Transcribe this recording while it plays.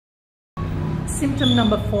Symptom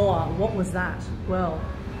number 4, what was that? Well,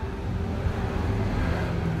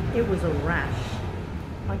 it was a rash.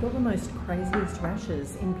 I got the most craziest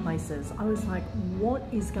rashes in places. I was like, what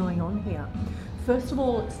is going on here? First of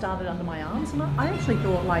all, it started under my arms, and I actually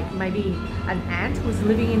thought like maybe an ant was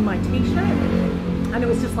living in my t-shirt, and it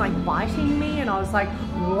was just like biting me, and I was like,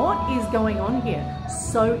 what is going on here?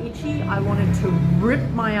 So itchy, I wanted to rip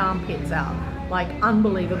my armpits out, like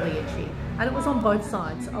unbelievably itchy. And it was on both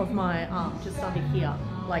sides of my arm, just under here,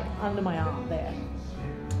 like under my arm there.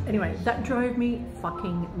 Anyway, that drove me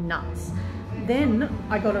fucking nuts. Then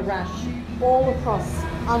I got a rash all across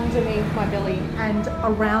underneath my belly and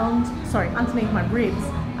around, sorry, underneath my ribs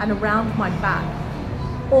and around my back.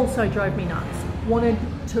 Also drove me nuts. Wanted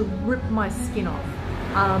to rip my skin off.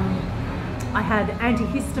 I had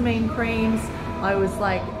antihistamine creams. I was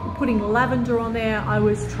like putting lavender on there. I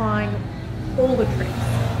was trying all the tricks.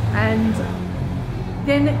 And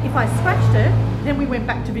then if I scratched it, then we went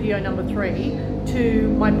back to video number 3 to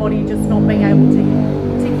my body just not being able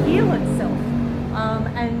to heal itself.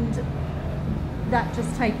 And that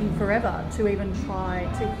just taking forever to even try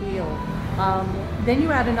to heal. Then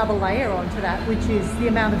you add another layer onto that, which is the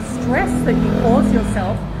amount of stress that you cause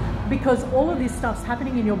yourself, because all of this stuff's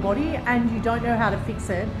happening in your body and you don't know how to fix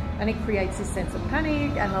it, and it creates this sense of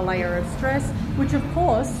panic and a layer of stress, which of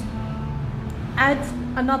course adds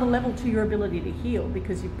another level to your ability to heal,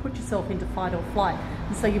 because you put yourself into fight or flight,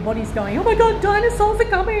 and so your body's going, oh my god, dinosaurs are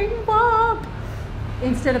coming, fuck!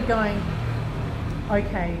 Instead of going,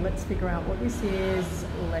 okay, let's figure out what this is,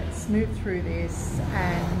 let's move through this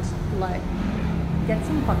and like get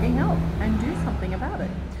some fucking help and do something about it.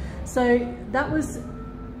 So that was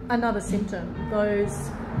another symptom. Those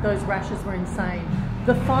rashes were insane.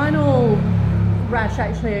 The final rash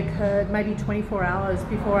actually occurred maybe 24 hours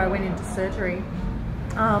before I went into surgery.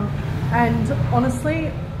 And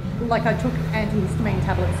honestly, like I took antihistamine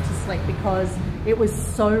tablets to sleep because it was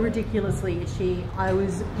so ridiculously itchy. I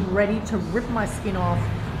was ready to rip my skin off.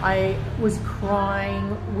 I was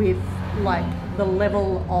crying with like the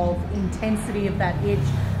level of intensity of that itch,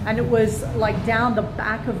 and it was like down the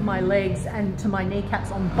back of my legs and to my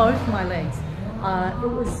kneecaps on both my legs. It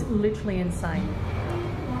was literally insane.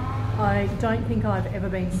 I don't think I've ever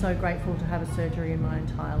been so grateful to have a surgery in my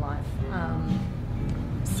entire life.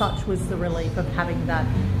 Such was the relief of having that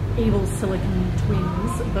evil silicone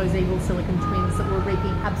twins, those evil silicone twins that were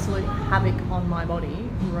wreaking absolute havoc on my body,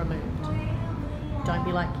 removed. Don't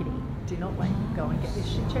be like Kitty. Do not wait. Go and get this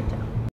shit checked out.